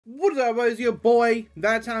What's up, guys? Your boy,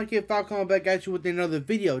 That Time Kid Fox, coming back at you with another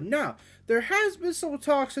video. Now, there has been some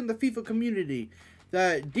talks in the FIFA community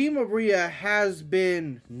that Di Maria has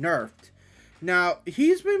been nerfed. Now,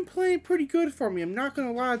 he's been playing pretty good for me, I'm not going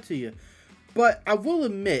to lie to you. But I will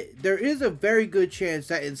admit, there is a very good chance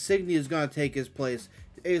that Insignia is going to take his place.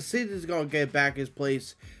 Insignia is going to get back his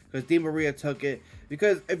place because Di Maria took it.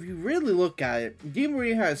 Because if you really look at it, Di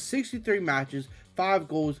Maria has 63 matches, 5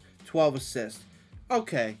 goals, 12 assists.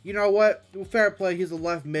 Okay, you know what? Fair play, he's a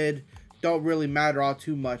left mid. Don't really matter all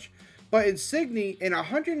too much. But Insigne, in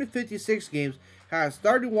 156 games, has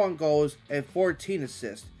 31 goals and 14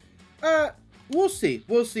 assists. We'll see.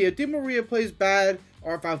 We'll see. If Di Maria plays bad,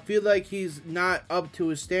 or if I feel like he's not up to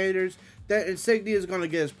his standards, then Insigne is going to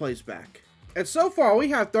get his place back. And so far,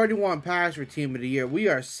 we have 31 packs for Team of the Year. We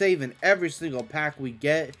are saving every single pack we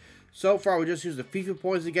get. So far, we just use the FIFA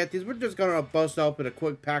points to get these. We're just going to bust open a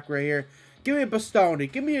quick pack right here. Give me a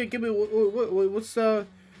Bastoni. Give me, who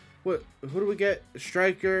do we get?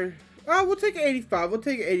 Striker. Oh, we'll take an 85. We'll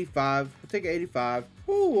take an 85. We'll take an 85.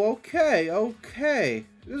 Ooh, okay, okay.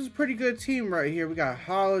 This is a pretty good team right here. We got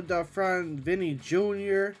Holland up front, Vinny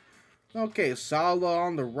Jr. Okay, Salah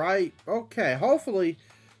on the right. Okay, hopefully,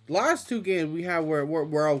 last two games we have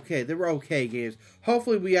were okay. They were okay games.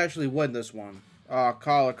 Hopefully, we actually win this one.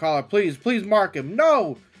 Caller, please mark him.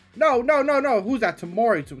 No. No. Who's that?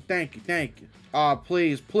 Tamori. Thank you.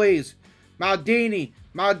 Please. Maldini,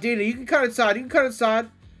 you can cut inside.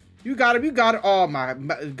 You got him. Oh, my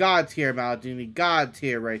God tier, Maldini. God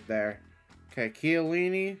tier right there. Okay,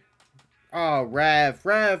 Chiellini. Oh, Rev.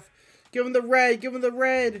 Give him the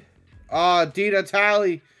red. Oh, Di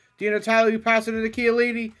Natale, you pass it into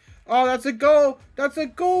Chiellini. Oh, that's a goal.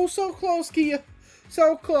 So close, Kia.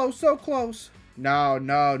 So close. No.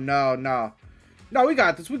 No, we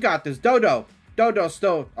got this. Dodo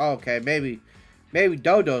still. Oh, okay, maybe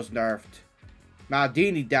Dodo's nerfed.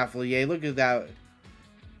 Maldini definitely. Yeah, look at that.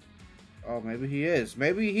 Oh, maybe he is.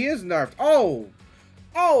 Maybe he is nerfed. Oh,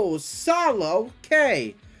 Salah.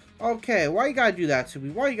 Okay. Why you gotta do that to me?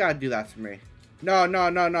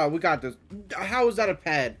 No. We got this. How is that a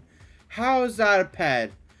ped?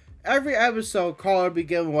 Every episode, caller be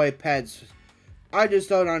giving away peds. I just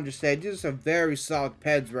don't understand. These are some very solid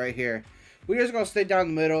peds right here. We're just going to stay down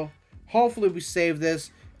the middle. Hopefully we save this.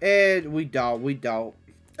 And we don't.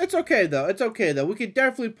 It's okay though. We can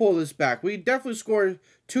definitely pull this back. We can definitely score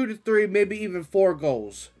 2 to 3, maybe even 4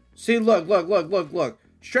 goals. See, look.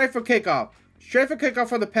 Straight for kickoff.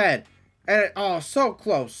 For the pen. And oh, so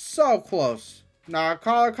close. Nah,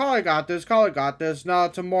 Caller got this. No,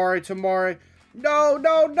 Tamori.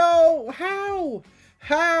 No.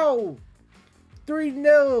 How?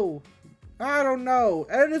 3-0. I don't know.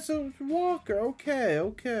 Edison Walker.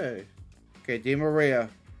 Okay, Di Maria.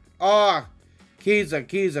 Ah,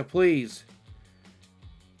 Kiza, please.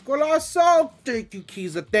 Golasso. Thank you,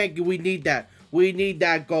 Kiza. Thank you. We need that. We need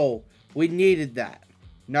that goal. We needed that.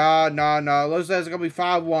 No. Looks like it's going to be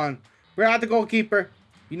 5-1. We're out the goalkeeper.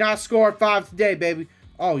 You're not scoring 5 today, baby.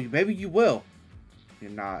 Oh, maybe you will. You're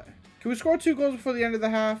not. Can we score 2 goals before the end of the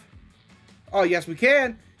half? Oh, yes, we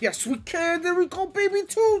can. There we go, baby.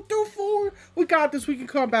 2-4. We got this. We can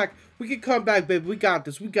come back. Baby. We got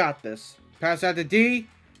this. Pass out to D.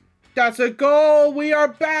 That's a goal. We are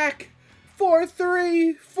back.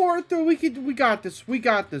 4-3. We got this.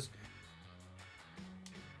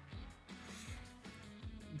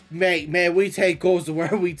 Man, we take goals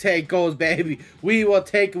where we take goals, baby. We will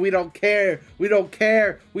take it. We don't care. We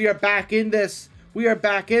are back in this.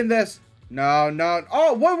 No.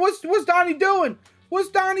 Oh, what's Donnie doing?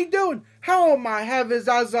 How am I heavens?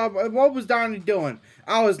 What was Donnie doing?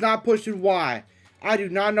 I was not pushing Y. I do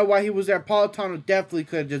not know why he was there. Politano definitely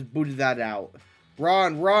could have just booted that out.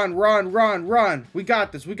 Run. We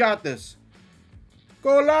got this.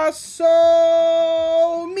 Golasso!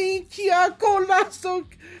 Minchia! Golasso!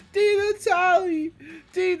 Di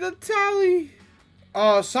Natale!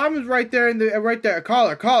 Oh, Simon's right there.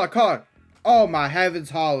 Caller. Oh my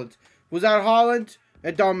heavens, Holland. Was that Holland?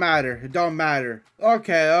 It don't matter.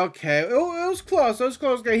 Okay. It was close.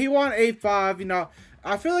 Okay, he won 8-5. You know,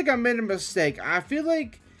 I feel like I made a mistake. I feel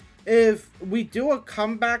like if we do a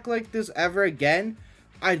comeback like this ever again,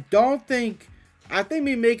 I think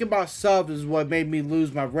me making my subs is what made me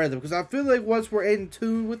lose my rhythm. Because I feel like once we're in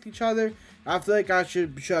tune with each other, I feel like I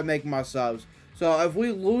should make my subs. So if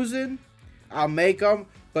we losing, I'll make them.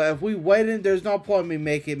 But if we winning, there's no point in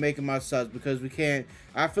me making my subs because we can't.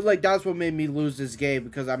 I feel like that's what made me lose this game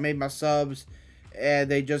because I made my subs and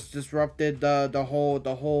they just disrupted the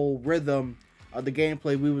whole rhythm of the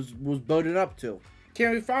gameplay we was building up to.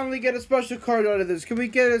 Can we finally get a special card out of this? Can we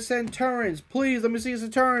get a Centurions? Please, let me see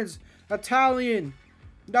Centurions. Italian.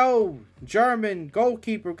 No. German.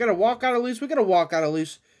 Goalkeeper. We're gonna walk out at least. We're gonna walk out at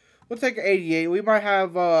least. We'll take an 88. We might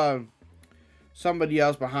have somebody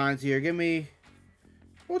else behind here. Give me...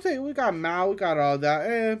 We'll take... We got Mao. We got all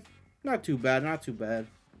that. Not too bad. Not too bad.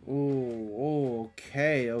 Ooh.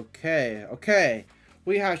 Okay. Okay. Okay.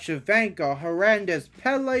 We have Shevchenko, Hernandez,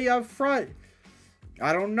 Pele up front.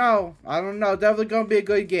 I don't know. Definitely going to be a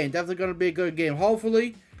good game.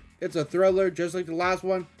 Hopefully, it's a thriller just like the last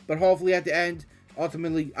one. But hopefully, at the end,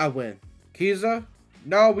 ultimately, I win. Kiza?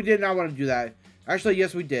 No, we did not want to do that. Actually,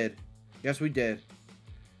 yes, we did. Chiellini,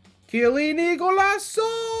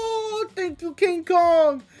 golazo! Thank you, King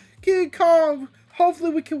Kong. Hopefully,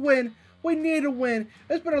 we can win. We need to win.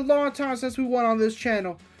 It's been a long time since we won on this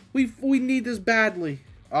channel. We need this badly.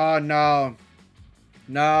 Oh, no.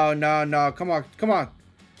 No. Come on.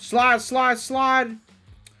 Slide.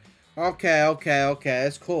 Okay.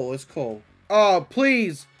 It's cool. Oh,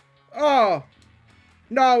 please. Oh.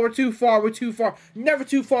 No, we're too far. Never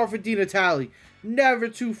too far for Di Natale. He'll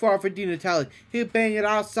bang it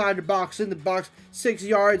outside the box, in the box, 6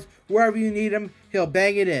 yards, wherever you need him, he'll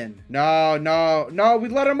bang it in. No. We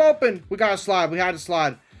let him open. We gotta slide. We had to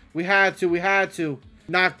slide. We had to.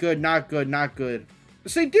 Not good.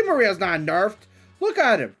 See, Di Maria's not nerfed. Look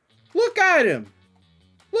at him.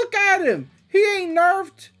 He ain't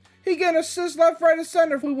nerfed. He getting assists left, right, and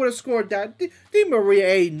center. If we would have scored that, Di Maria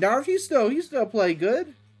ain't nerfed. He still play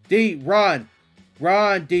good. D, run.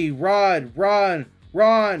 D, run.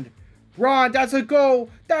 That's a goal.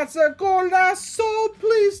 That's so.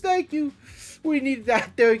 Please, thank you. We need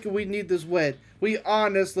that. We need this win. We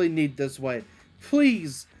honestly need this win.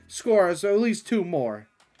 Please score us at least 2 more.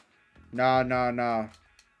 No.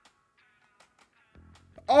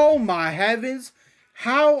 Oh my heavens.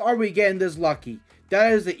 How are we getting this lucky?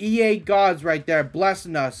 That is the EA gods right there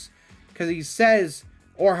blessing us. Because he says,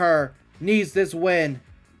 or her, needs this win.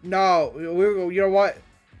 No, you know what?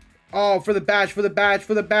 Oh, for the badge.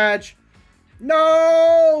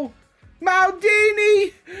 No!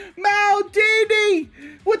 Maldini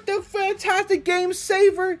with the fantastic game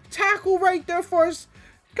saver tackle right there for us.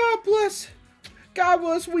 God bless.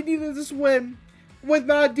 We needed this win with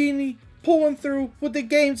Maldini pulling through with the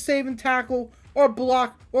game-saving tackle or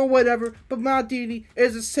block or whatever. But Maldini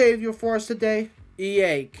is a savior for us today.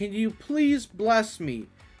 EA, can you please bless me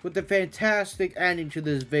with the fantastic ending to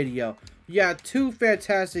this video? Yeah, 2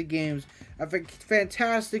 fantastic games, a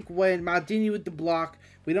fantastic win. Maldini with the block.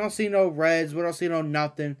 We don't see no reds. We don't see no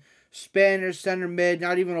nothing. Spanish center mid,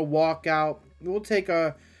 not even a walkout. We'll take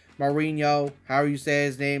a Mourinho, however you say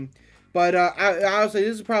his name. But I would say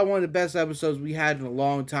this is probably one of the best episodes we had in a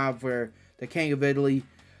long time for the King of Italy.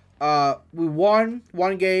 We won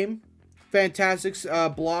 1 game. Fantastic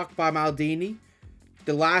block by Maldini.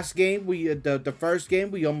 The last game, the first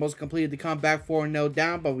game, we almost completed the comeback 4-0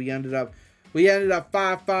 down, but we ended up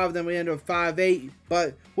 5-5, then we ended up 5-8.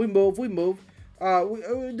 But we move.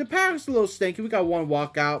 The pack's a little stinky. We got 1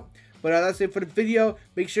 walkout. But that's it for the video.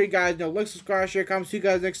 Make sure you guys like, subscribe, share, comment. See you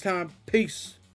guys next time. Peace.